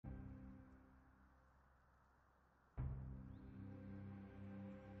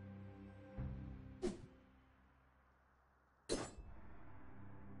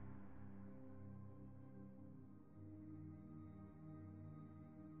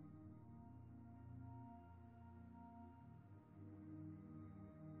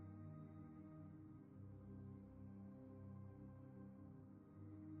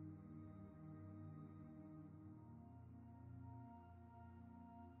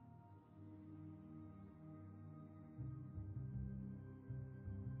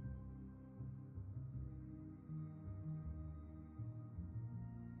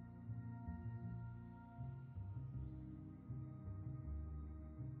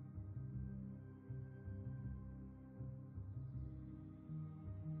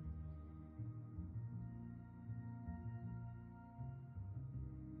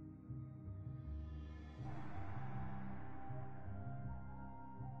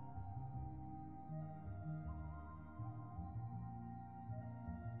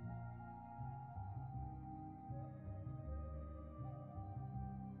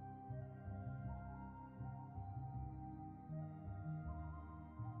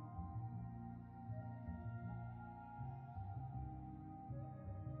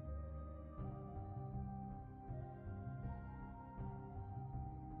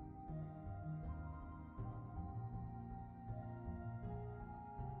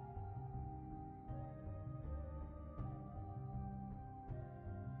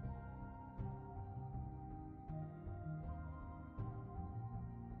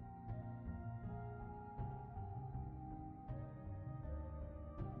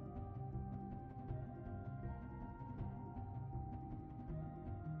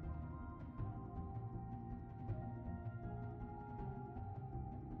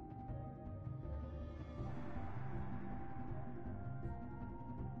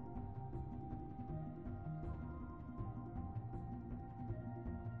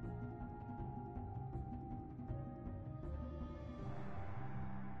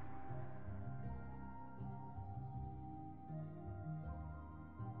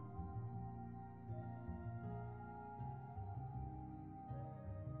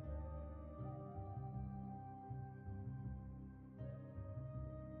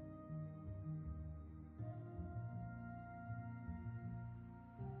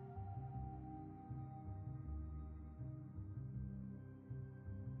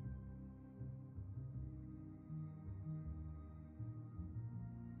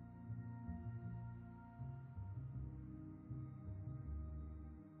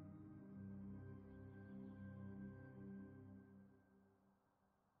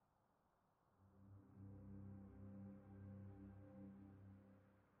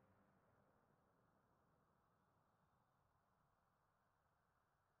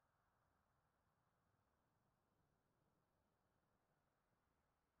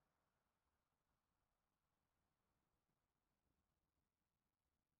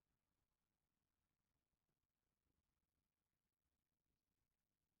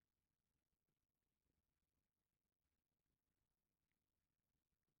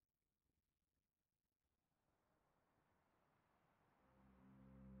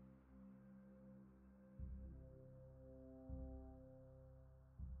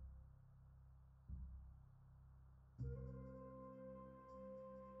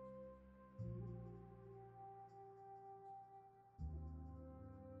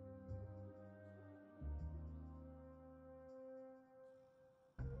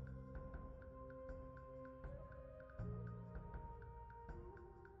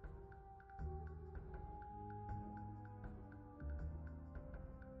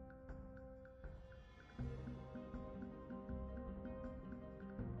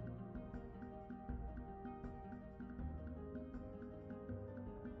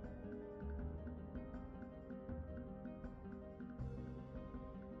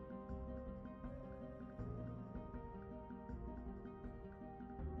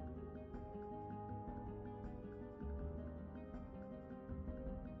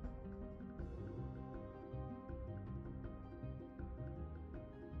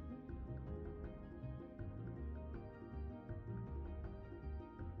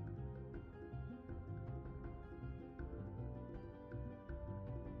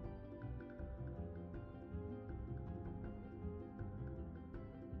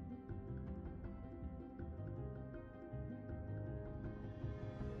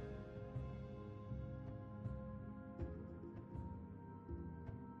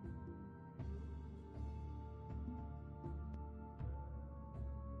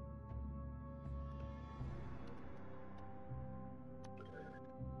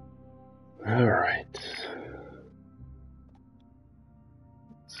Alright.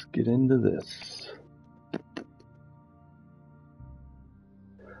 Let's get into this.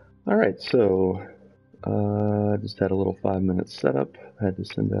 Alright, so I just had a little 5-minute setup. I had to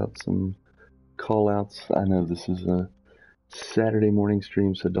send out some call outs. I know this is a Saturday morning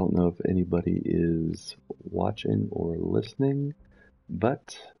stream, so don't know if anybody is watching or listening,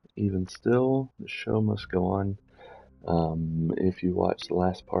 but even still, the show must go on. If you watched the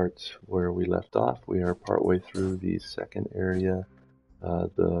last part where we left off, we are partway through the second area,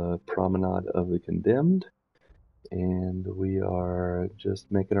 the Promenade of the Condemned, and we are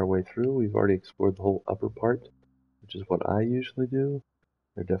just making our way through. We've already explored the whole upper part, which is what I usually do.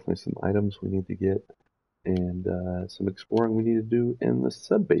 There are definitely some items we need to get, and some exploring we need to do in the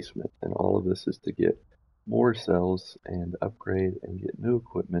sub-basement, and all of this is to get more cells and upgrade and get new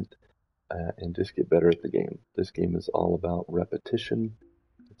equipment and just get better at the game. This game is all about repetition.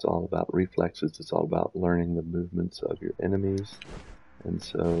 It's all about reflexes. It's all about learning the movements of your enemies. And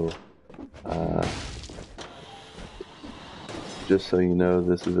so, just so you know,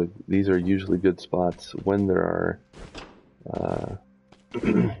 these are usually good spots when there are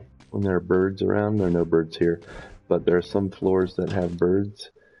when there are birds around. There are no birds here, but there are some floors that have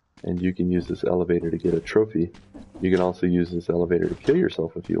birds, and you can use this elevator to get a trophy. You can also use this elevator to kill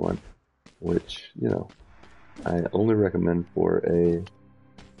yourself if you want, which, you know, I only recommend for a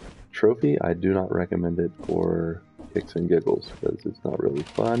trophy. I do not recommend it for kicks and giggles, because it's not really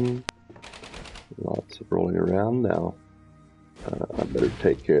fun. Lots of rolling around. Now, I better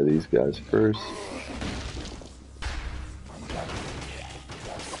take care of these guys first.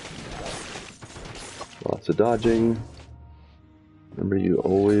 Lots of dodging. Remember, you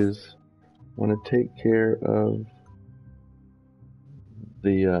always want to take care of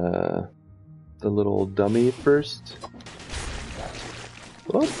the little dummy first.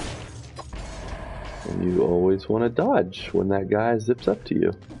 Oh. And you always want to dodge when that guy zips up to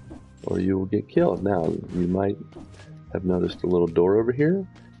you, or you will get killed. Now, you might have noticed a little door over here.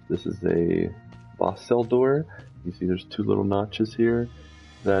 This is a boss cell door. You see there's two little notches here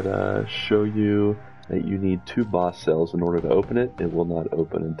that show you that you need 2 boss cells in order to open it. It will not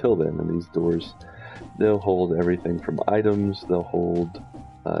open until then. And these doors, they'll hold everything from items. They'll hold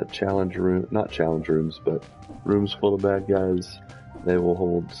not challenge rooms, but rooms full of bad guys. They will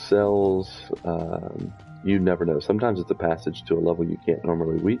hold cells. You never know. Sometimes it's a passage to a level you can't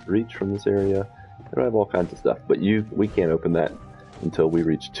normally reach from this area. It'll have all kinds of stuff, but we can't open that until we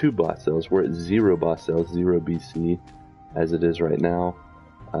reach 2 boss cells. We're at 0 boss cells, 0 BC, as it is right now.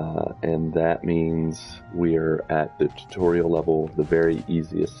 And that means we're at the tutorial level, the very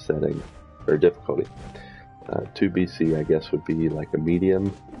easiest setting, or difficulty. 2 BC, I guess, would be like a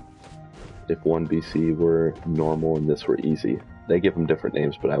medium. If 1 BC were normal and this were easy. They give them different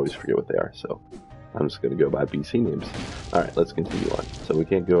names, but I always forget what they are, so I'm just going to go by BC names. Alright, let's continue on. So we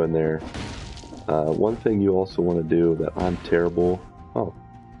can't go in there. One thing you also want to do that I'm terrible, look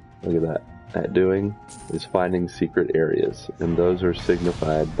at that, at doing, is finding secret areas. And those are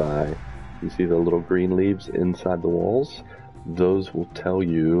signified by, you see the little green leaves inside the walls? Those will tell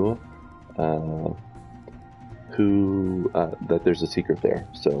you that there's a secret there.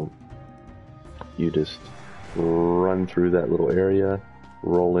 So you just run through that little area,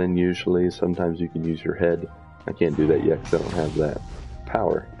 roll in usually. Sometimes you can use your head. I can't do that yet because I don't have that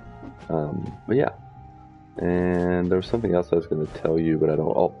power. But yeah. And there was something else I was going to tell you, but I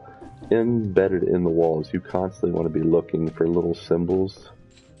don't. Oh, embedded in the walls, you constantly want to be looking for little symbols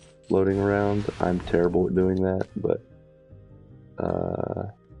floating around. I'm terrible at doing that, but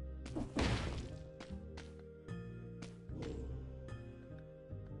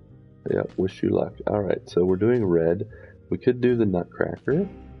yeah, wish you luck. Alright, so we're doing red. We could do the Nutcracker.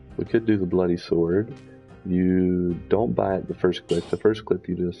 We could do the Bloody Sword. You don't buy it the first click. The first click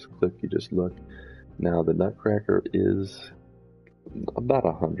you just click, you just look. Now the Nutcracker is about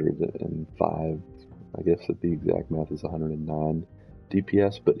 105. I guess that the exact math is 109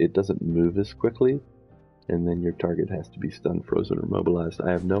 DPS, but it doesn't move as quickly. And then your target has to be stunned, frozen, or mobilized.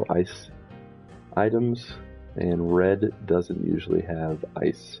 I have no ice items, and red doesn't usually have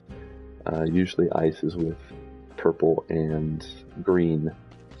ice. Usually ice is with purple and green,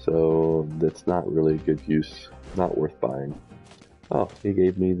 so that's not really good use, not worth buying. Oh, he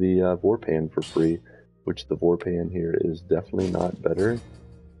gave me the Vorpan for free, which the Vorpan here is definitely not better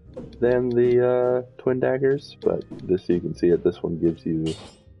than the Twin Daggers, but this, you can see it, this one gives you,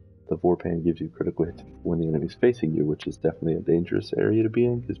 the Vorpan gives you critical hit when the enemy's facing you, which is definitely a dangerous area to be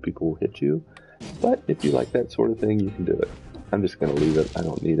in because people will hit you. But if you like that sort of thing, you can do it. I'm just going to leave it. I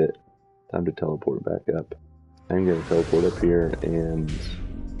don't need it. Time to teleport back up. I'm going to teleport up here and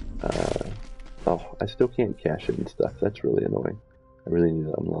I still can't cash it and stuff. That's really annoying. I really need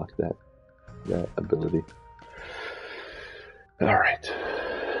to unlock that ability. Alright.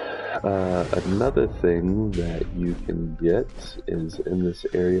 Another thing that you can get is in this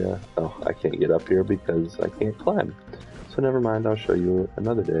area. Oh, I can't get up here because I can't climb. So never mind, I'll show you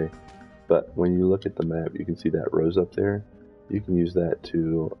another day. But when you look at the map, you can see that rose up there. You can use that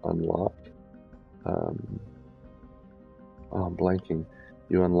to unlock. Oh, I'm blanking.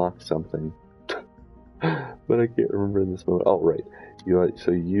 You unlock something. But I can't remember in this moment. Oh, right.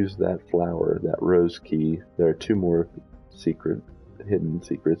 So you use that flower, that rose key. There are 2 more hidden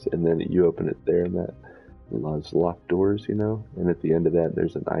secrets, and then you open it there, and that allows locked doors, you know. And at the end of that,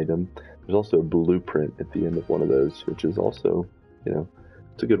 there's an item. There's also a blueprint at the end of one of those, which is also, you know,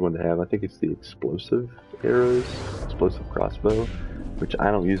 it's a good one to have. I think it's the explosive crossbow, which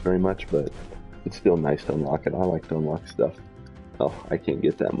I don't use very much, but it's still nice to unlock it. I like to unlock stuff. Oh, I can't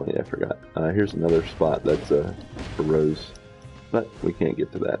get that money, I forgot. Here's another spot that's a rose, but we can't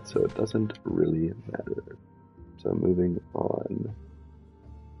get to that, so it doesn't really matter. So moving on.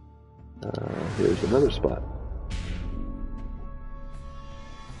 Here's another spot.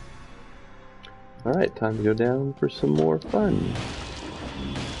 Alright, time to go down for some more fun.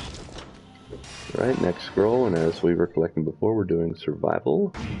 Alright, next scroll, and as we were collecting before, we're doing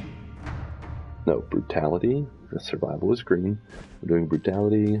survival. No, brutality. The survival was green. We're doing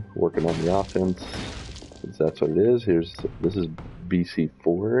brutality, working on the offense, since that's what it is. This is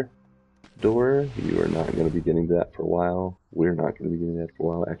BC4 door. You are not going to be getting that for a while. We're not going to be getting that for a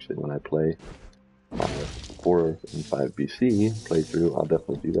while. Actually, when I play my 4 and 5 BC playthrough, I'll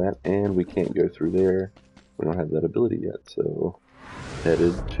definitely do that. And we can't go through there. We don't have that ability yet, so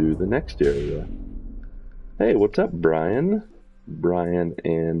headed to the next area. Hey, what's up, Brian? Brian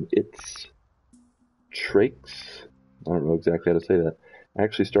and it's Trakes. I don't know exactly how to say that. I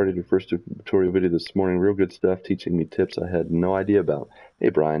actually started your first tutorial video this morning. Real good stuff, teaching me tips I had no idea about. Hey,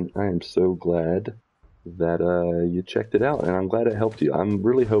 Brian, I am so glad that you checked it out, and I'm glad it helped you. I'm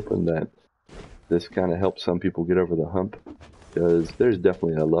really hoping that this kind of helps some people get over the hump, because there's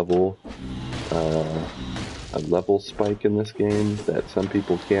definitely a level spike in this game that some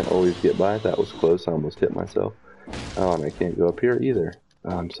people can't always get by. That was close. I almost hit myself. Oh, and I can't go up here either.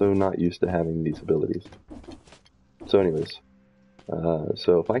 I'm so not used to having these abilities. So anyways,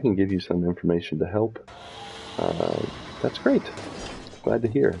 so if I can give you some information to help, that's great. Glad to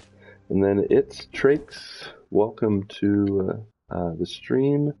hear. And then it's Trakes. Welcome to the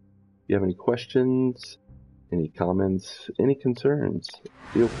stream. If you have any questions, any comments, any concerns,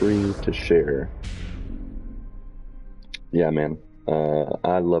 feel free to share. Yeah, man.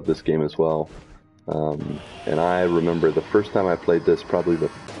 I love this game as well. And I remember the first time I played this, probably the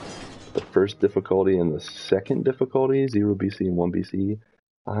first difficulty and the second difficulty, 0 BC and 1 BC,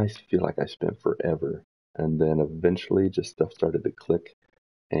 I feel like I spent forever. And then eventually just stuff started to click,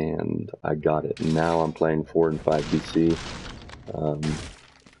 and I got it. Now I'm playing 4 and 5 BC,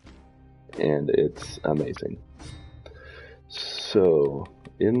 and it's amazing. So,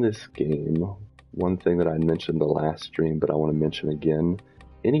 in this game, one thing that I mentioned the last stream, but I want to mention again,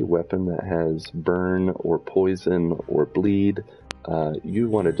 any weapon that has burn or poison or bleed, you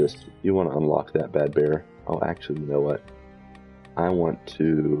want to unlock that bad bear. Oh, actually, you know what? I want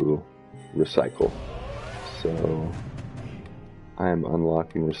to recycle. So I am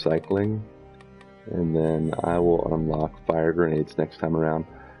unlocking recycling, and then I will unlock fire grenades next time around.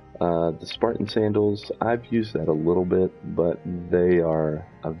 The Spartan sandals, I've used that a little bit, but they are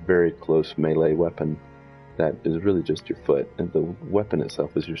a very close melee weapon. That is really just your foot, and the weapon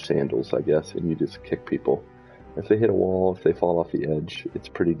itself is your sandals, I guess, and you just kick people. If they hit a wall, if they fall off the edge, it's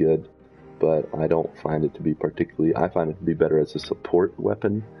pretty good, but I don't find it to be I find it to be better as a support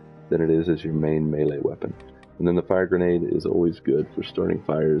weapon than it is as your main melee weapon. And then the fire grenade is always good for starting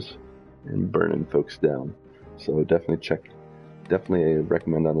fires and burning folks down. So definitely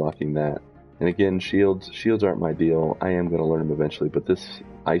recommend unlocking that. And again, shields aren't my deal. I am going to learn them eventually, but this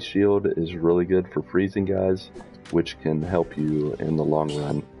ice shield is really good for freezing guys, which can help you in the long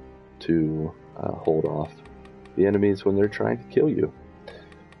run to hold off the enemies when they're trying to kill you.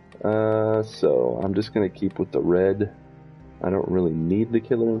 So I'm just going to keep with the red. I don't really need the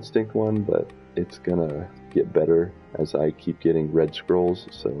Killer Instinct one, but it's going to get better as I keep getting red scrolls,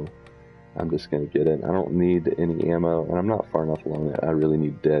 so I'm just going to get it. I don't need any ammo, and I'm not far enough along that I really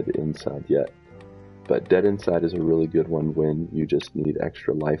need Dead Inside yet. But Dead Inside is a really good one when you just need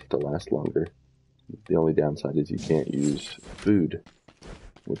extra life to last longer. The only downside is you can't use food,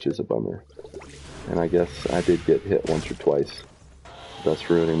 which is a bummer. And I guess I did get hit once or twice, thus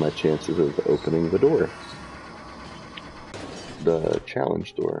ruining my chances of opening the door. The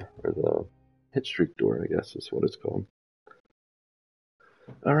challenge door, or hit streak door, I guess is what it's called.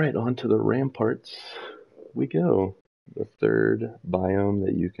 Alright, on to the ramparts we go. The third biome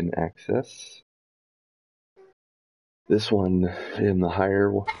that you can access. This one in the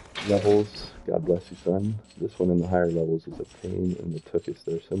higher levels, God bless you, son. This one in the higher levels is a pain in the tuchus.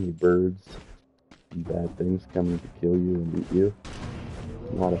 There are so many birds and bad things coming to kill you and eat you.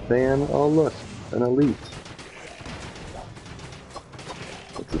 Not a fan. Oh look, an elite.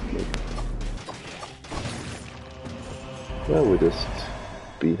 What's his name? Well, we just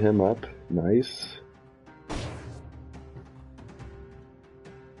beat him up. Nice.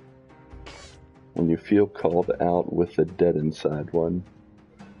 When you feel called out with the dead inside one.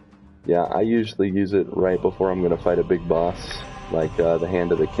 Yeah, I usually use it right before I'm going to fight a big boss, like the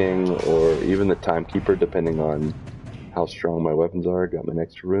Hand of the King, or even the Timekeeper, depending on how strong my weapons are. Got my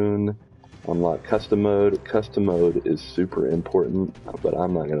next rune. Unlock custom mode. Custom mode is super important, but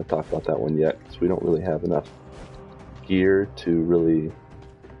I'm not going to talk about that one yet, because we don't really have enough gear to really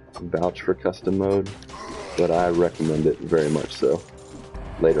vouch for custom mode, but I recommend it very much so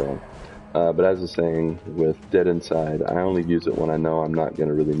later on. But as I was saying, with Dead Inside, I only use it when I know I'm not going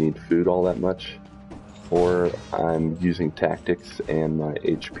to really need food all that much, or I'm using tactics and my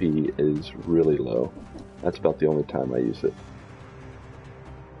HP is really low. That's about the only time I use it.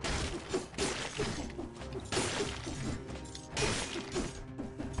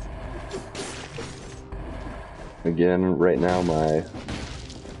 Again, right now my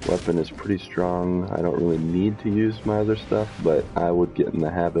weapon is pretty strong. I don't really need to use my other stuff, but I would get in the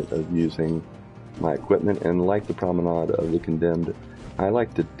habit of using my equipment, and like the Promenade of the Condemned, I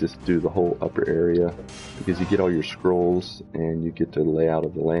like to just do the whole upper area because you get all your scrolls and you get to lay out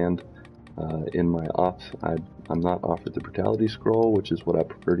of the land. In my I'm not offered the Brutality scroll, which is what I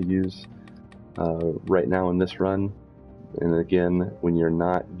prefer to use right now in this run. And again, when you're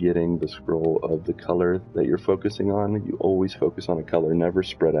not getting the scroll of the color that you're focusing on, you always focus on a color. Never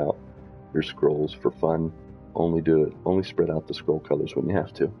spread out your scrolls for fun. Only spread out the scroll colors when you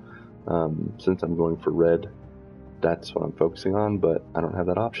have to. Since I'm going for red, that's what I'm focusing on, but I don't have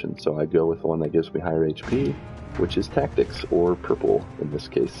that option. So I go with the one that gives me higher HP, which is tactics, or purple in this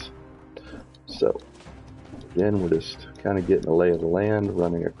case. So again, we're just kind of getting a lay of the land,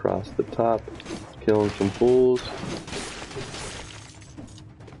 running across the top, killing some fools.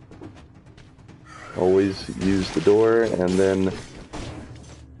 Always use the door, and then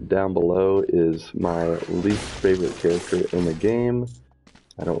down below is my least favorite character in the game.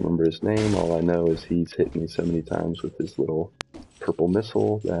 I don't remember his name. All I know is he's hit me so many times with his little purple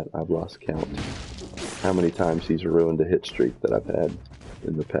missile that I've lost count. How many times he's ruined a hit streak that I've had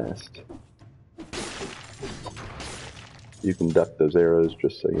in the past. You can duck those arrows,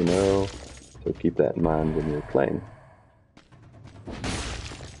 just so you know, so keep that in mind when you're playing.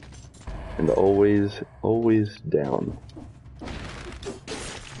 And always down.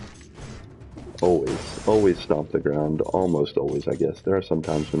 Always stomp the ground. Almost always, I guess. There are some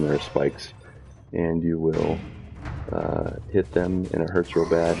times when there are spikes and you will hit them and it hurts real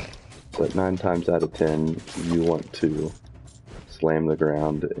bad. But 9 times out of 10, you want to slam the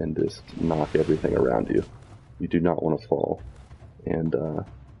ground and just knock everything around you. You do not want to fall. And,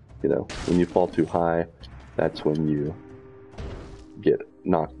 you know, when you fall too high, that's when you get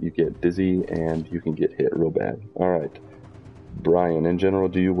knocked, you get dizzy, and you can get hit real bad. Alright. Brian, in general,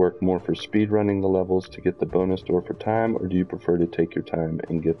 do you work more for speed running the levels to get the bonus door for time, or do you prefer to take your time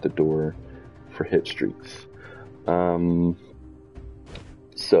and get the door for hit streaks?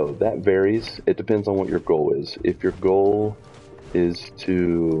 So that varies. It depends on what your goal is. If your goal is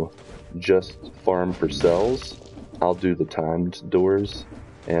to just farm for cells, I'll do the timed doors,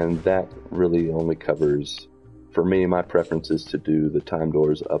 and that really only covers, for me, my preference is to do the time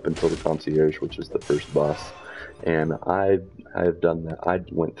doors up until the concierge, which is the first boss. And I've done that. I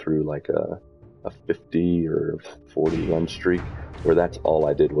went through like a 50 or 40 run streak where that's all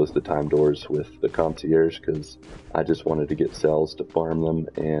I did was the time doors with the concierge, because I just wanted to get cells to farm them,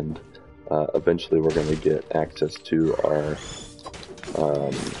 and eventually we're going to get access to our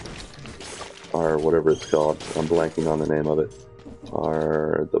whatever it's called. I'm blanking on the name of it.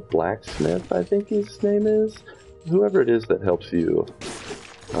 The blacksmith, I think his name is. Whoever it is that helps you,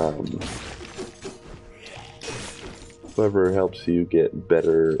 whoever helps you get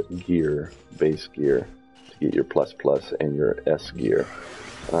better gear, base gear, to get your plus and your S gear.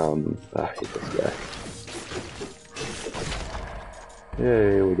 I hate this guy.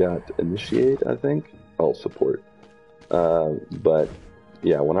 Yay, we got initiate, I think. Oh, support. But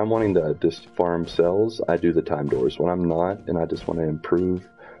yeah, when I'm wanting to just farm cells, I do the time doors. When I'm not, and I just want to improve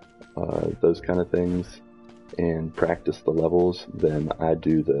those kind of things, and practice the levels than I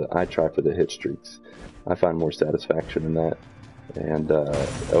try for the hit streaks. I find more satisfaction in that, and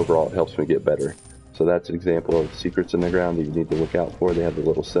overall it helps me get better. So that's an example of secrets in the ground that you need to look out for. They have the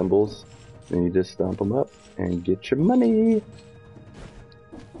little symbols, and you just stomp them up and get your money.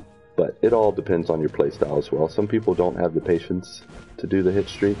 But it all depends on your playstyle as well. Some people don't have the patience to do the hit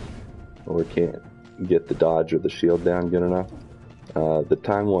streak, or can't get the dodge or the shield down good enough. The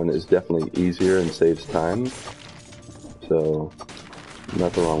time one is definitely easier and saves time, so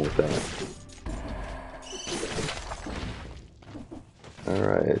nothing wrong with that.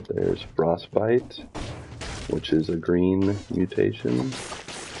 Alright, there's Frostbite, which is a green mutation.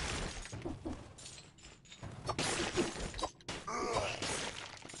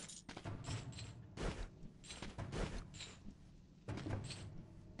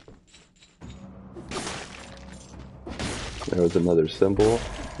 There was another symbol.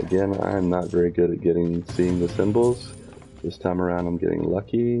 Again, I'm not very good at seeing the symbols. This time around I'm getting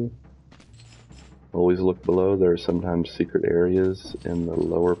lucky. Always look below. There are sometimes secret areas in the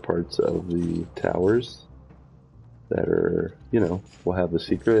lower parts of the towers that are, will have a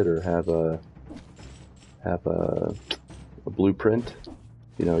secret or have a blueprint.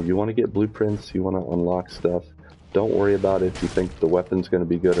 You want to get blueprints, you want to unlock stuff. Don't worry about if you think the weapon's going to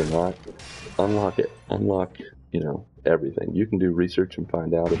be good or not. Unlock it. Unlock, everything. You can do research and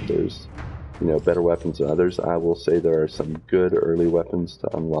find out if there's, better weapons than others. I will say there are some good early weapons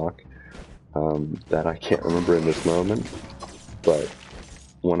to unlock that I can't remember in this moment, but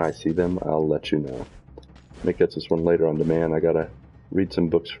when I see them, I'll let you know. May catch this one later on demand. I gotta read some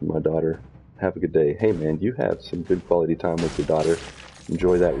books for my daughter. Have a good day. Hey man, you have some good quality time with your daughter.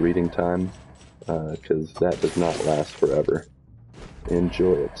 Enjoy that reading time, because that does not last forever.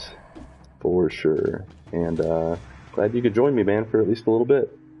 Enjoy it, for sure. And glad you could join me, man, for at least a little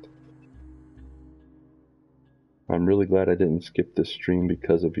bit. I'm really glad I didn't skip this stream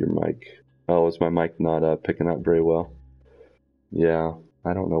because of your mic. Oh, is my mic not picking up very well? Yeah,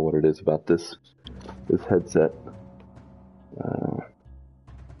 I don't know what it is about this headset.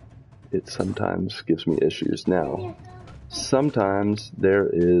 It sometimes gives me issues. Now, sometimes there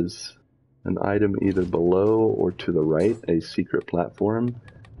is an item either below or to the right, a secret platform.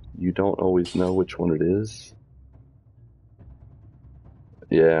 You don't always know which one it is.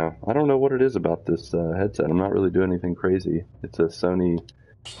 Yeah, I don't know what it is about this headset. I'm not really doing anything crazy. It's a Sony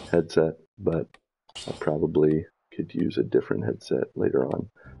headset, but I probably could use a different headset later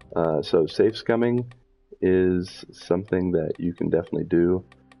on. So safe scumming is something that you can definitely do.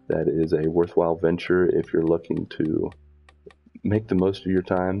 That is a worthwhile venture if you're looking to make the most of your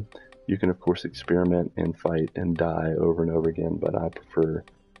time. You can of course experiment and fight and die over and over again, but I prefer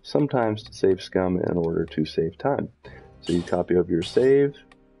sometimes to save scum in order to save time. So you copy over your save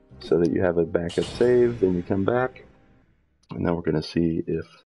so that you have a backup save, then you come back, and then we're going to see if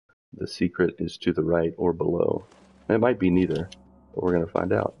the secret is to the right or below. And it might be neither, but we're going to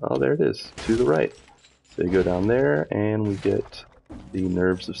find out. Oh, there it is, to the right. So you go down there, and we get the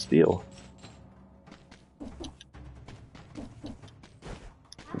Nerves of Steel.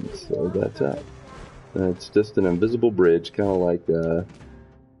 And so that's that. It's just an invisible bridge, kind of like The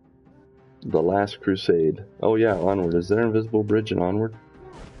Last Crusade. Oh yeah, Onward. Is there an invisible bridge in Onward?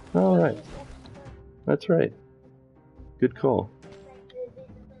 All right. That's right. Good call.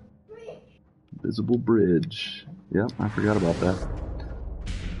 Invisible bridge. Yep, I forgot about that.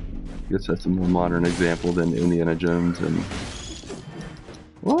 Guess that's a more modern example than Indiana Jones and...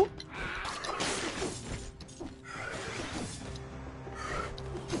 What?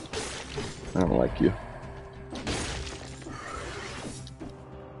 I don't like you.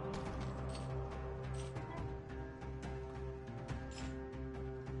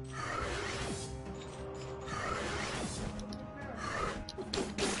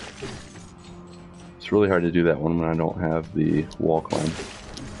 It's really hard to do that one when I don't have the wall climb.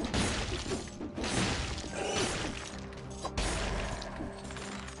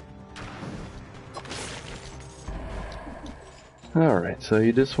 Alright, so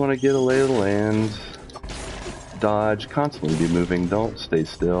you just want to get a lay of the land, dodge, constantly be moving, don't stay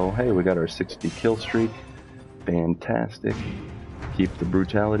still. Hey, we got our 60 kill streak. Fantastic. Keep the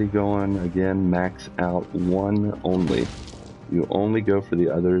brutality going. Again, max out one only. You only go for the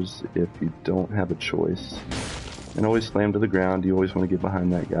others if you don't have a choice. And always slam to the ground. You always want to get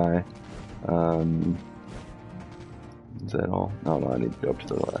behind that guy. Is that all? No, I need to go up to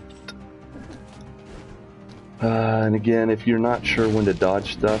the left. And again, if you're not sure when to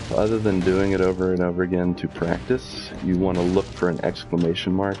dodge stuff, other than doing it over and over again to practice, you want to look for an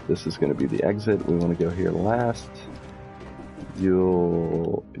exclamation mark. This is going to be the exit. We want to go here last.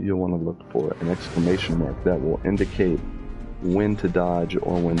 you'll want to look for an exclamation mark that will indicate when to dodge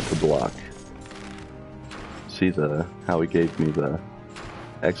or when to block. See how he gave me the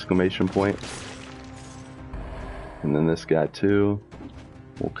exclamation point? And then this guy too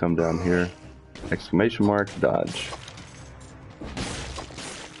will come down here, exclamation mark, dodge.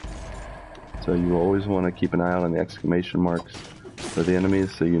 So you always want to keep an eye out on the exclamation marks for the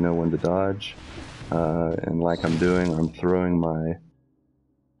enemies so you know when to dodge. And like I'm doing, I'm throwing my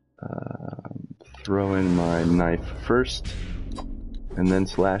knife first and then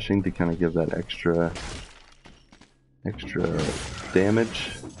slashing to kind of give that extra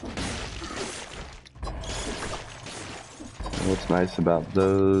damage. And what's nice about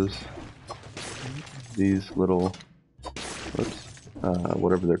these little,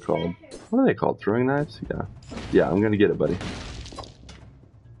 whatever they're called. What are they called? Throwing knives? Yeah, I'm gonna get it, buddy.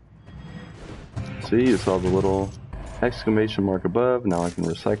 See, you saw the little exclamation mark above. Now I can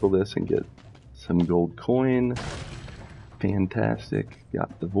recycle this and get some gold coin. Fantastic.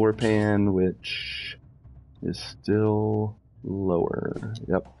 Got the Vorpan, which is still lower.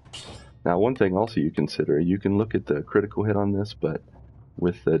 Yep. Now, one thing also you consider, you can look at the critical hit on this, but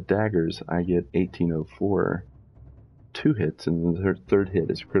with the daggers, I get 1804. 2 hits, and the third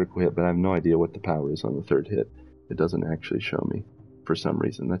hit is a critical hit, but I have no idea what the power is on the third hit. It doesn't actually show me for some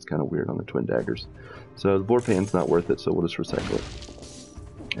reason. That's kind of weird on the twin daggers. So the Vorpan's not worth it, so we'll just recycle it.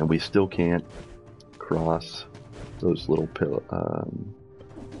 And we still can't cross those little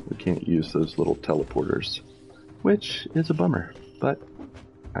we can't use those little teleporters, which is a bummer, but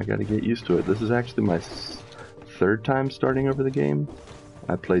I gotta get used to it. This is actually my 3rd time starting over the game.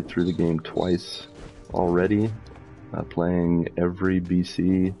 I played through the game twice already, playing every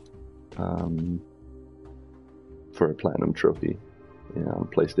BC for a platinum trophy on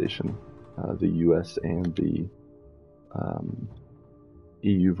PlayStation, the US and the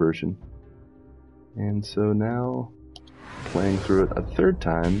EU version. And so now playing through it a 3rd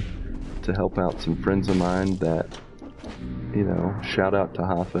time to help out some friends of mine that, shout out to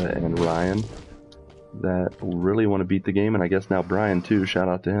Hoffa and Ryan that really want to beat the game, and I guess now Brian too, shout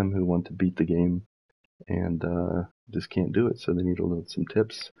out to him, who want to beat the game and just can't do it, so they need some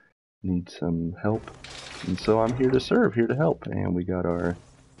tips, need some help, and so I'm here to serve, here to help. And we got our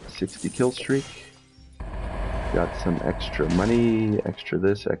 60 kill streak, got some extra money, extra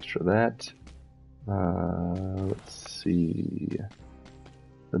this, extra that. Let's see,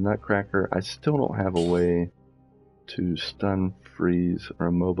 the Nutcracker, I still don't have a way to stun, freeze, or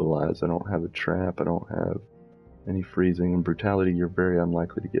immobilize. I don't have a trap, I don't have any freezing. In Brutality, you're very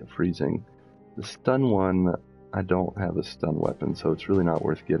unlikely to get freezing. The stun one, I don't have a stun weapon, so it's really not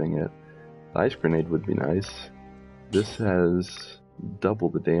worth getting it. The ice grenade would be nice. This has double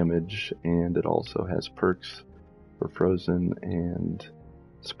the damage, and it also has perks for frozen and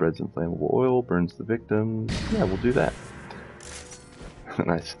spreads inflammable oil, burns the victims. Yeah, we'll do that. And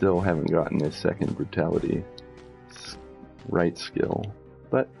I still haven't gotten a second Brutality right skill,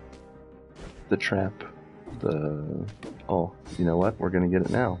 but the trap, oh, you know what? We're gonna get it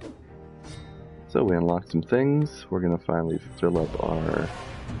now. So we unlocked some things. We're gonna finally fill up our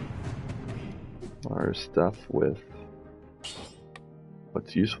stuff with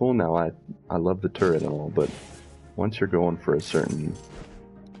what's useful. Now I love the turret and all, but once you're going for a certain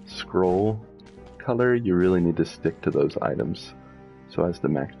scroll color, you really need to stick to those items so as to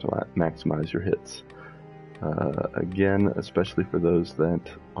maximize your hits. Again, especially for those that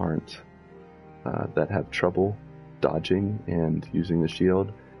aren't that have trouble dodging and using the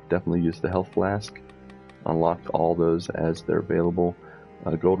shield, definitely use the health flask. Unlock all those as they're available.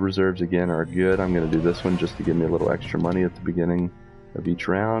 Gold reserves again are good. I'm going to do this one just to give me a little extra money at the beginning of each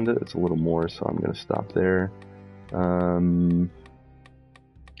round. It's a little more, so I'm going to stop there.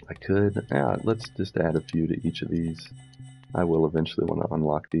 I could, let's just add a few to each of these. I will eventually want to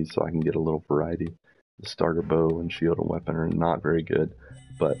unlock these so I can get a little variety. The starter bow and shield and weapon are not very good,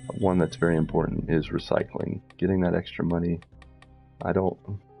 but one that's very important is recycling. Getting that extra money. I don't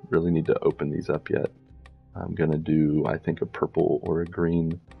really need to open these up yet. I'm going to do, I think, a purple or a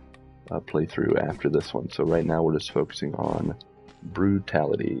green playthrough after this one. So right now we're just focusing on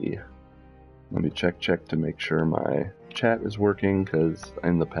Brutality. Let me check to make sure my chat is working, because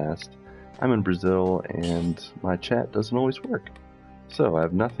in the past I'm in Brazil and my chat doesn't always work. So I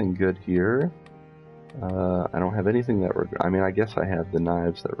have nothing good here. I don't have anything that I guess I have the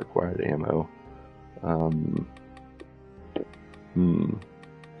knives that required ammo.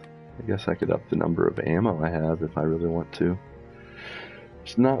 I guess I could up the number of ammo I have if I really want to.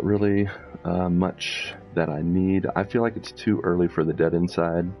 It's not really much that I need. I feel like it's too early for the Dead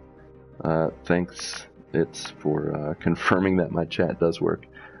Inside. Thanks It's for confirming that my chat does work.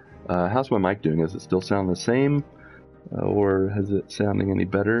 How's my mic doing? Is it still sound the same? Or is it sounding any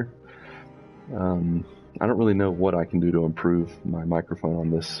better? I don't really know what I can do to improve my microphone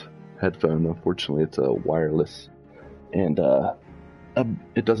on this headphone. Unfortunately, it's a wireless, and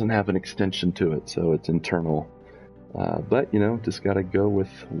it doesn't have an extension to it, so it's internal. But, you know, just gotta go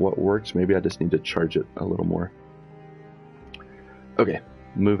with what works. Maybe I just need to charge it a little more. Okay,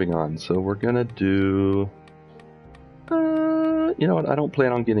 moving on. So we're gonna do... you know what, I don't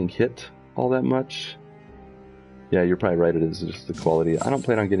plan on getting hit all that much. Yeah, you're probably right, it is just the quality. I don't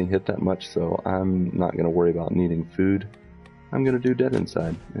plan on getting hit that much, so I'm not going to worry about needing food. I'm going to do Dead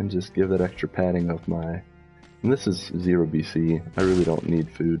Inside and just give that extra padding of my... And this is 0 BC. I really don't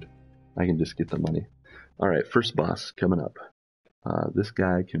need food. I can just get the money. Alright, first boss coming up. This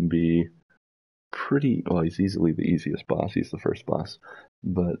guy can be pretty... Well, he's easily the easiest boss. He's the first boss.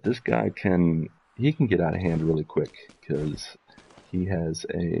 But this guy can... He can get out of hand really quick because he has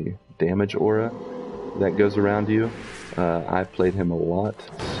a damage aura that goes around you. I played him a lot,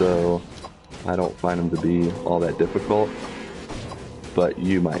 so I don't find him to be all that difficult, but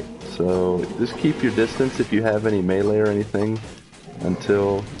you might. So just keep your distance if you have any melee or anything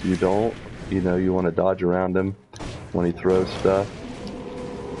until you don't. You know, you want to dodge around him when he throws stuff.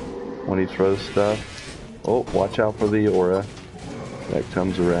 Oh, watch out for the aura that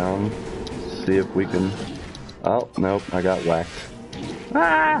comes around. See if we can... Oh, nope, I got whacked.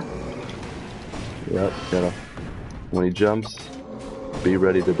 Ah! Yep, gotta... When he jumps, be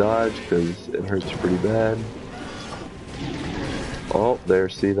ready to dodge, because it hurts pretty bad. Oh, there,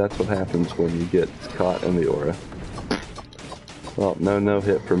 see, that's what happens when you get caught in the aura. Well, no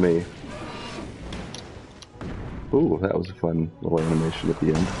hit for me. Ooh, that was a fun little animation at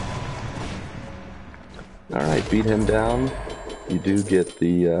the end. Alright, beat him down. You do get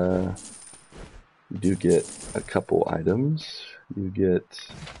the, you do get a couple items. You get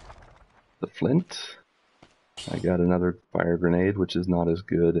the flint. I got another fire grenade, which is not as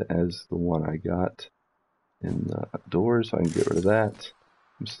good as the one I got in the door, so I can get rid of that.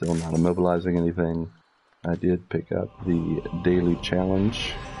 I'm still not immobilizing anything. I did pick up the daily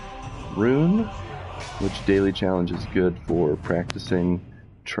challenge rune, which daily challenge is good for practicing,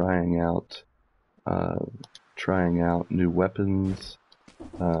 trying out new weapons,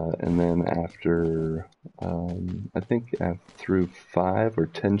 and then after I think through 5 or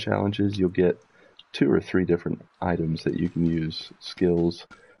 10 challenges, you'll get 2 or 3 different items that you can use, skills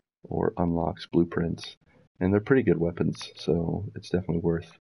or unlocks, blueprints, and they're pretty good weapons, so it's definitely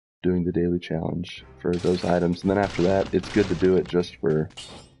worth doing the daily challenge for those items. And then after that, it's good to do it just for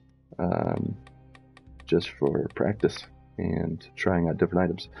practice and trying out different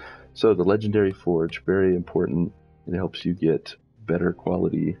items. So the legendary forge, very important. It helps you get better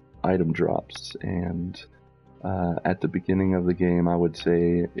quality item drops, and at the beginning of the game, I would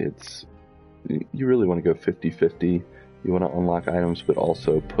say you really want to go 50-50. You want to unlock items, but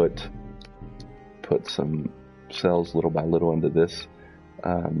also put some cells little by little into this.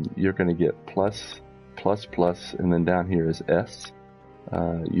 You're going to get plus, and then down here is S.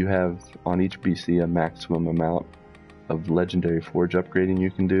 You have on each BC a maximum amount of legendary forge upgrading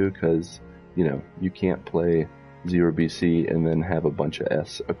you can do, because you know you can't play 0 BC and then have a bunch of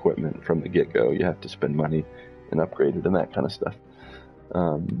S equipment from the get-go. You have to spend money and upgrade it and that kind of stuff.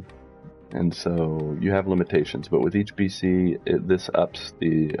 And so you have limitations, but with each BC, this ups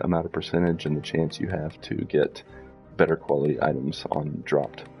the amount of percentage and the chance you have to get better quality items on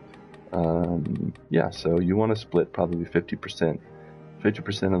dropped. Yeah, so you want to split probably 50%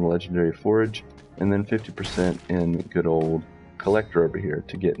 in the legendary forge, and then 50% in good old collector over here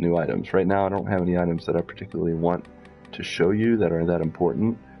to get new items. Right now I don't have any items that I particularly want to show you that are that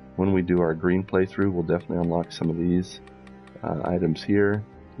important. When we do our green playthrough, we'll definitely unlock some of these items here.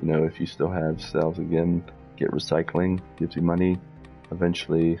 You know, if you still have cells, again, get recycling, gives you money.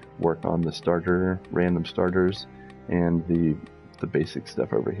 Eventually work on the starter, random starters, and the basic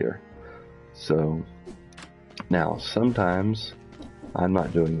stuff over here. So now sometimes, I'm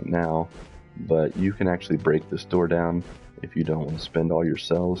not doing it now, but you can actually break this door down if you don't want to spend all your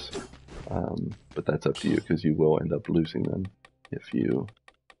cells. But that's up to you, because you will end up losing them if you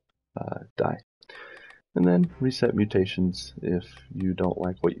die. And then reset mutations if you don't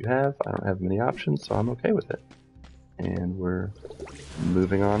like what you have. I don't have many options, so I'm okay with it. And we're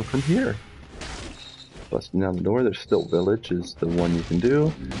moving on from here. Busting down the door. There's still village is the one you can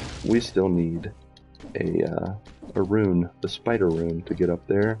do. We still need a rune, the spider rune, to get up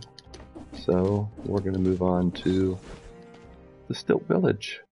there. So we're going to move on to the Stilt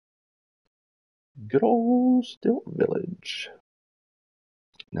Village. Good old Stilt Village.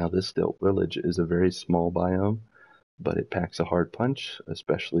 Now this Stilt Village is a very small biome, but it packs a hard punch,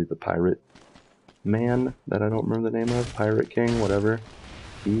 especially the pirate man that I don't remember the name of, Pirate King, whatever.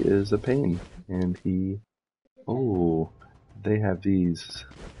 He is a pain, and oh, they have these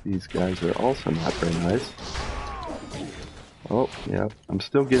guys are also not very nice. Oh, yeah, I'm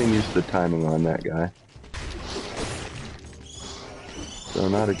still getting used to the timing on that guy. So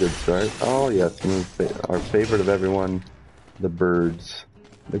not a good start. Oh yes, our favorite of everyone, the birds.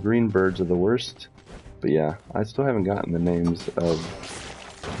 The green birds are the worst. But yeah, I still haven't gotten the names of...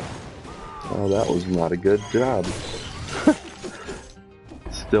 Oh, that was not a good job.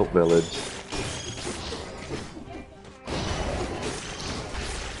 Stilt Village.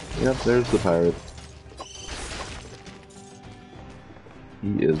 Yep, there's the pirate.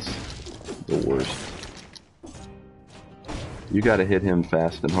 He is the worst. You gotta hit him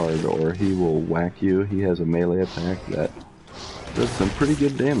fast and hard or he will whack you. He has a melee attack that does some pretty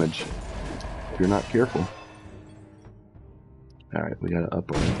good damage if you're not careful. Alright, we gotta up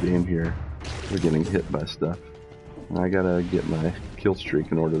our game here. We're getting hit by stuff. And I gotta get my kill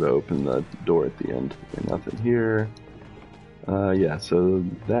streak in order to open the door at the end. Okay, nothing here. Yeah, so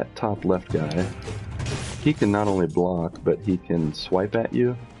that top left guy, he can not only block, but he can swipe at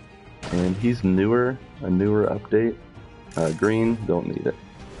you. And he's newer, a newer update. Green, don't need it.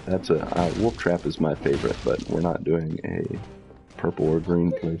 That's Wolf Trap is my favorite, but we're not doing a purple or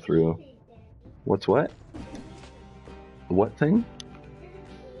green playthrough. What's what? What thing?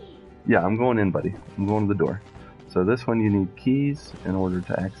 Yeah, I'm going in, buddy. I'm going to the door. So this one you need keys in order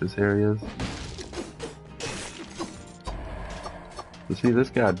to access areas. So see, this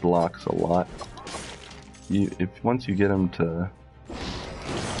guy blocks a lot. Once you get him to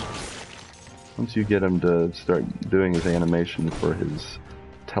start doing his animation for his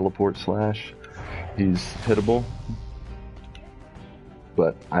teleport slash, he's hittable.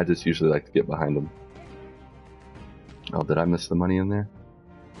 But I just usually like to get behind him. Oh, did I miss the money in there?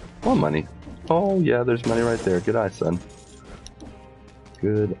 Oh, money. Oh, yeah, there's money right there. Good eye, son.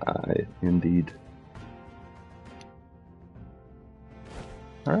 Good eye, indeed.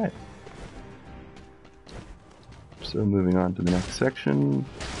 Alright. So moving on to the next section.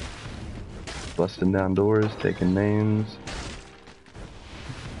 Busting down doors, taking names.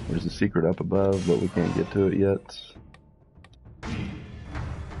 There's a secret up above, but we can't get to it yet.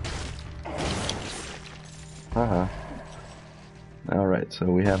 Haha. Alright, so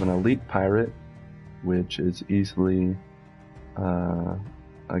we have an elite pirate, which is easily a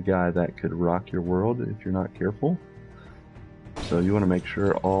guy that could rock your world if you're not careful. So you want to make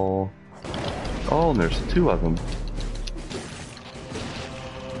sure oh, and there's two of them.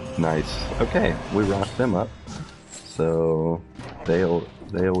 Nice. Okay, we rocked them up. So they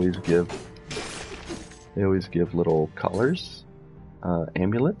always give little colors,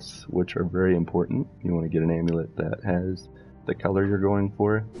 amulets, which are very important. You want to get an amulet that has the color you're going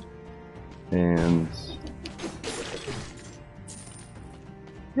for. And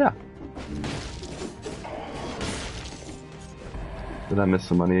yeah. Did I miss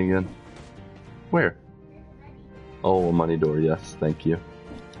some money again? Where? Oh, a money door, yes, thank you.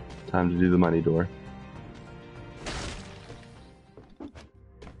 Time to do the money door.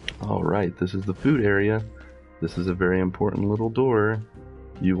 Alright, this is the food area. This is a very important little door.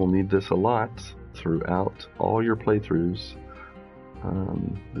 You will need this a lot throughout all your playthroughs,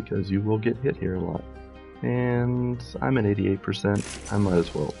 because you will get hit here a lot. And I'm at 88%. I might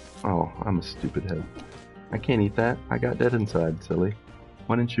as well. Oh, I'm a stupid head. I can't eat that. I got dead inside, silly.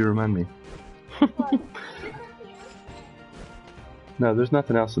 Why didn't you remind me? No, there's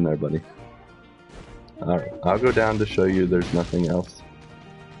nothing else in there, buddy. Alright, I'll go down to show you there's nothing else.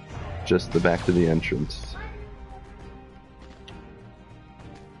 Just the back of the entrance.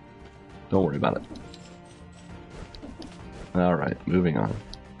 Don't worry about it. Alright, moving on.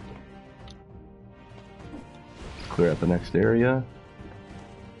 Clear out the next area.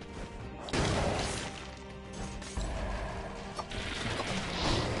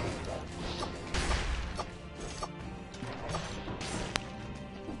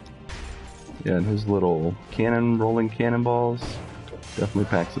 Yeah, and his little rolling cannonballs definitely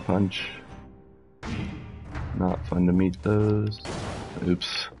packs a punch. Not fun to meet those.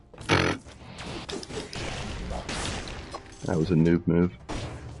 Oops. That was a noob move.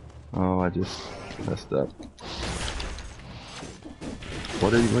 Oh, I just messed up.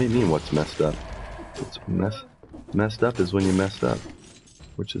 What do you mean what's messed up? What's messed up is when you messed up.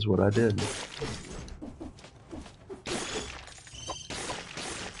 Which is what I did.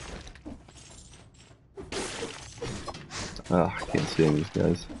 Oh, I can't see any of these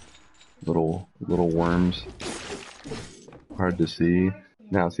guys. Little worms. Hard to see.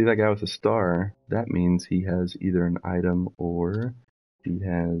 Now, see that guy with a star? That means he has either an item or he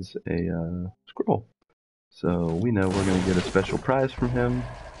has a scroll. So we know we're going to get a special prize from him,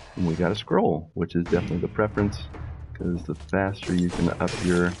 and we got a scroll, which is definitely the preference, because the faster you can up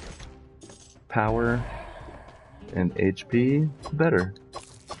your power and HP, the better.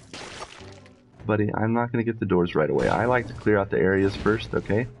 Buddy, I'm not going to get the doors right away. I like to clear out the areas first,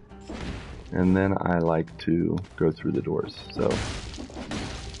 okay? And then I like to go through the doors. So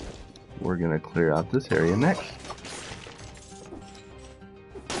we're going to clear out this area next.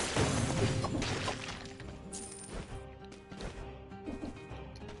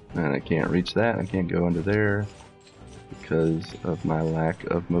 And I can't reach that. I can't go into there because of my lack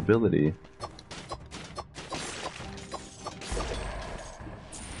of mobility.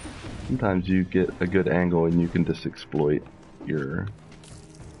 Sometimes you get a good angle and you can just exploit your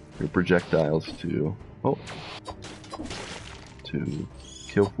projectiles to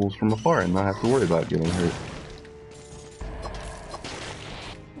kill fools from afar and not have to worry about getting hurt.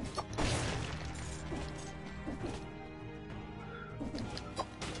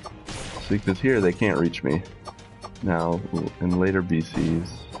 See, because here they can't reach me. Now, in later BCs...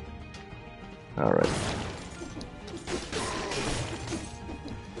 Alright.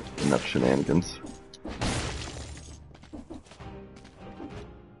 Enough shenanigans.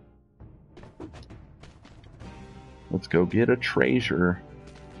 Let's go get a treasure.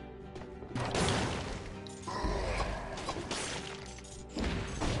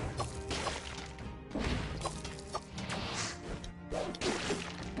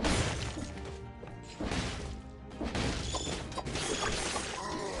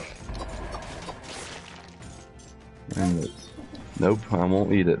 And it's... Nope, I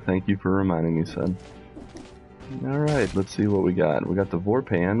won't eat it. Thank you for reminding me, son. Alright, let's see what we got. We got the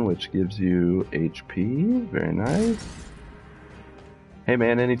Vorpan, which gives you HP. Very nice. Hey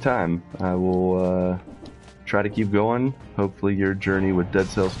man, anytime. I will try to keep going. Hopefully your journey with Dead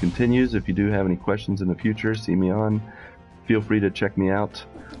Cells continues. If you do have any questions in the future, see me on. Feel free to check me out.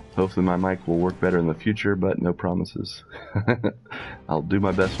 Hopefully my mic will work better in the future, but no promises. I'll do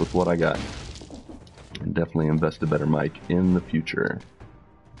my best with what I got. And definitely invest a better mic in the future.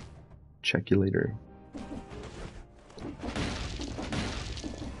 Check you later.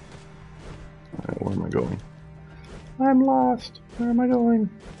 Alright, where am I going? I'm lost. Where am I going?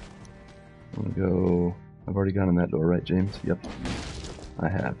 I'm gonna go... I've already gone in that door, right, James? Yep. I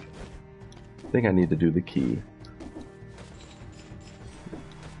have. I think I need to do the key.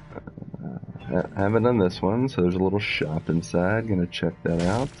 I haven't done this one, so there's a little shop inside. Gonna check that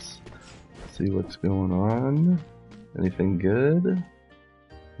out. See what's going on. Anything good?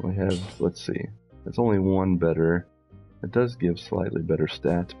 We have, let's see. It's only one better. It does give slightly better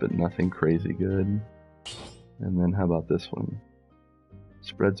stats, but nothing crazy good. And then how about this one?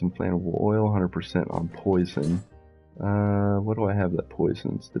 Spreads inflammable oil, 100% on poison. What do I have that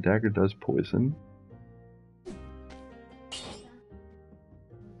poisons? The dagger does poison.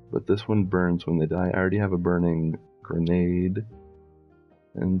 But this one burns when they die. I already have a burning grenade.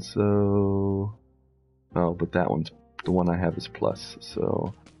 And so... Oh, but that one's... The one I have is plus,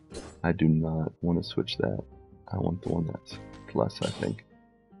 so... I do not want to switch that. I want the one that's plus, I think.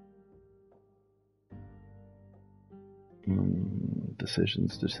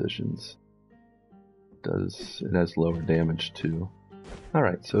 Decisions. It has lower damage too.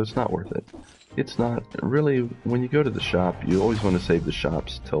 Alright, so it's not worth it. It's not really, when you go to the shop, you always want to save the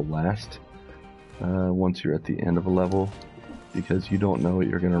shops till last. Once you're at the end of a level, because you don't know what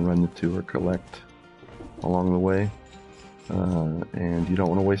you're going to run into or collect along the way. And you don't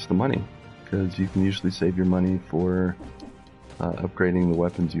want to waste the money, because you can usually save your money for upgrading the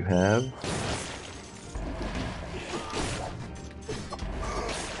weapons you have.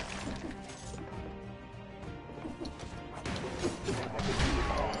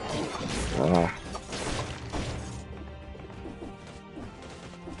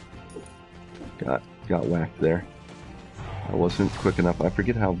 Got whacked there. I wasn't quick enough. I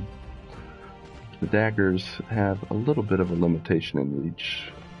forget how the daggers have a little bit of a limitation in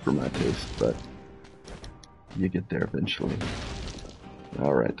reach for my taste, but you get there eventually.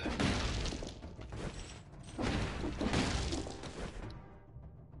 Alright.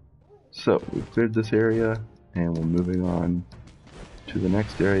 So, we've cleared this area, and we're moving on to the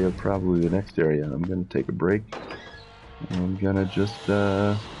next area, probably the next area. I'm going to take a break. I'm going to just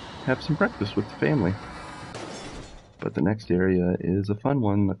have some breakfast with the family. But the next area is a fun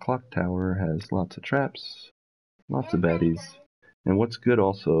one. The clock tower has lots of traps, lots of baddies. And what's good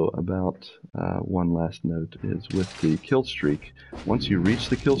also about one last note is with the kill streak, once you reach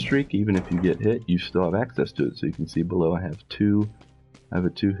the kill streak, even if you get hit, you still have access to it. So you can see below I have 2 I have a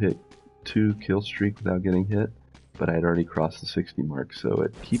 2 kill streak without getting hit, but I had already crossed the 60 mark, so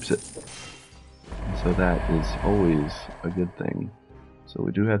it keeps it. And so that is always a good thing. So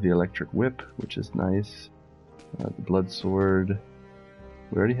we do have the electric whip, which is nice. The blood sword.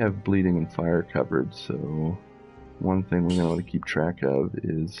 We already have bleeding and fire covered, so one thing we're going to want to keep track of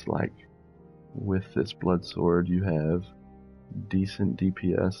is, like, with this blood sword, you have decent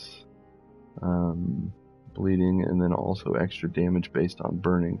DPS, bleeding, and then also extra damage based on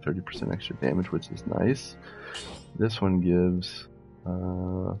burning, 30% extra damage, which is nice. This one gives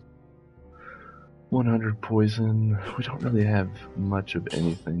 100 poison. We don't really have much of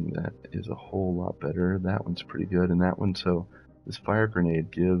anything that is a whole lot better. That one's pretty good, and that one, so this fire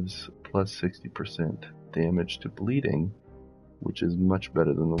grenade gives plus 60% damage to bleeding, which is much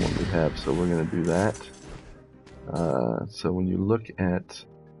better than the one we have, so we're going to do that. So when you look at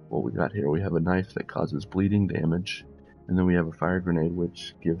what we got here, we have a knife that causes bleeding damage, and then we have a fire grenade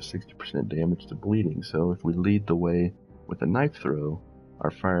which gives 60% damage to bleeding. So if we lead the way with a knife throw,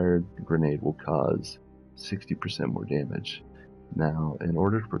 our fire grenade will cause 60% more damage. Now, in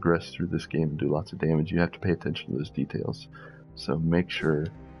order to progress through this game and do lots of damage, you have to pay attention to those details. So make sure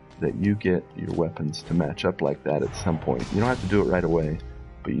that you get your weapons to match up like that at some point. You don't have to do it right away,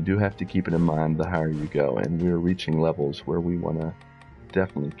 but you do have to keep it in mind the higher you go, and we're reaching levels where we want to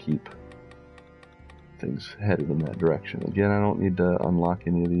definitely keep things headed in that direction. Again, I don't need to unlock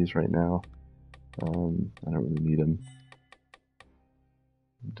any of these right now. I don't really need them.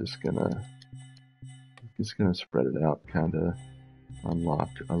 I'm just gonna spread it out, kind of unlock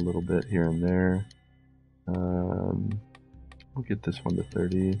a little bit here and there. We'll get this one to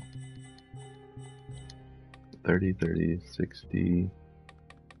 30, 60,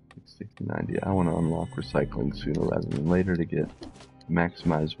 60, 90. I want to unlock recycling sooner rather than later to get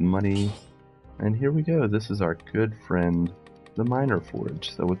maximized money. And here we go. This is our good friend, the Miner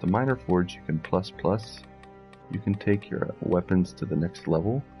Forge. So with the Miner Forge, you can plus. You can take your weapons to the next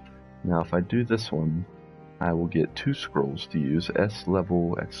level. Now, if I do this one, I will get 2 scrolls to use. S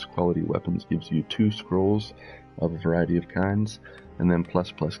level X quality weapons gives you 2 scrolls of a variety of kinds, and then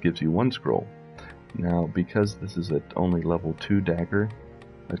plus gives you 1 scroll. Now, because this is at only level 2 dagger,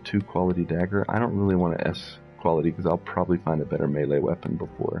 a 2 quality dagger, I don't really want a S quality because I'll probably find a better melee weapon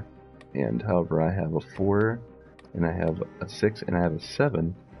before. And however, I have a 4, and I have a 6, and I have a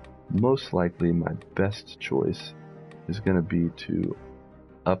 7. Most likely my best choice is going to be to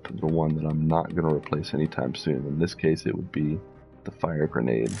up the one that I'm not going to replace anytime soon. In this case, it would be the fire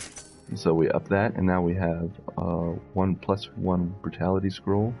grenade. And so we up that, and now we have 1+1 brutality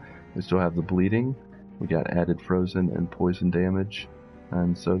scroll. We still have the bleeding. We got added frozen and poison damage,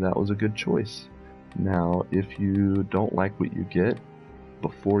 and so that was a good choice. Now, if you don't like what you get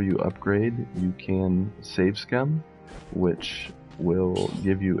before you upgrade, you can save scum, which will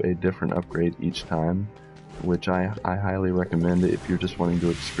give you a different upgrade each time, which I highly recommend if you're just wanting to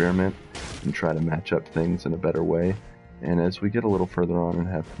experiment and try to match up things in a better way. And as we get a little further on and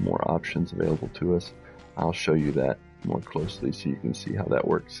have more options available to us, I'll show you that more closely so you can see how that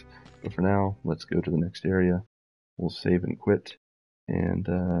works. But for now, let's go to the next area. We'll save and quit and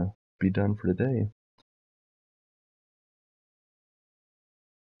be done for today.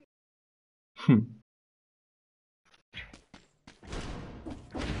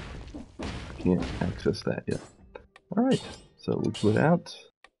 Can't access that yet. Alright, so we quit out.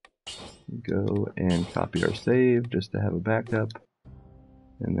 Go and copy our save just to have a backup,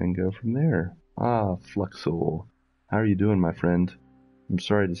 and then go from there. Ah, Fluxel. How are you doing, my friend? I'm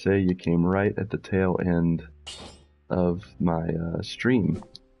sorry to say you came right at the tail end of my stream,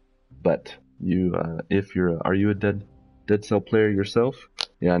 but you, if you're, are you a Dead Cell player yourself?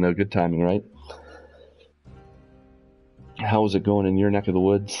 Yeah, I know, good timing, right? How is it going in your neck of the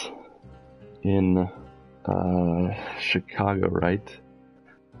woods? In Chicago, right?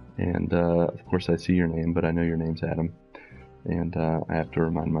 And of course I see your name, but I know your name's Adam. And I have to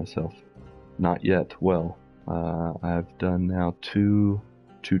remind myself, not yet. Well, I've done now 2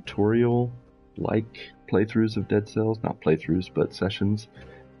 tutorial-like playthroughs of Dead Cells. Not playthroughs, but sessions.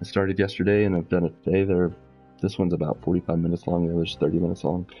 I started yesterday and I've done it today. This one's about 45 minutes long, the other's 30 minutes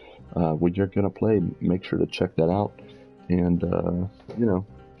long. When you're going to play, make sure to check that out. And, you know,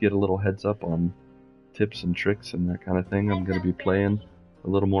 get a little heads up on tips and tricks and that kind of thing. I'm going to be playing a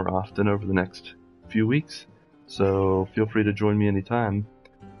little more often over the next few weeks, so feel free to join me anytime.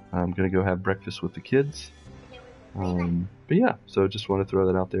 I'm going to go have breakfast with the kids. But yeah, so just want to throw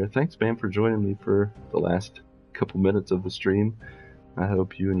that out there. Thanks, man, for joining me for the last couple minutes of the stream. I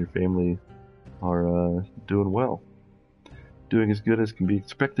hope you and your family are doing well. Doing as good as can be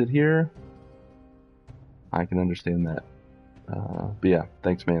expected here. I can understand that. But yeah,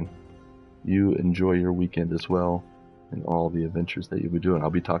 thanks, man. You enjoy your weekend as well and all the adventures that you'll be doing. I'll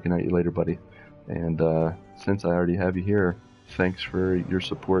be talking at you later, buddy. And since I already have you here, thanks for your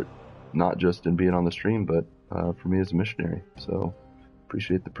support, not just in being on the stream, but for me as a missionary. So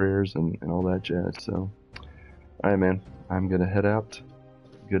appreciate the prayers and all that jazz. So, all right, man, I'm going to head out.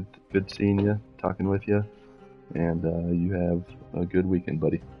 Good seeing you, talking with you, and you have a good weekend,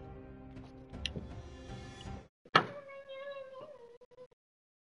 buddy.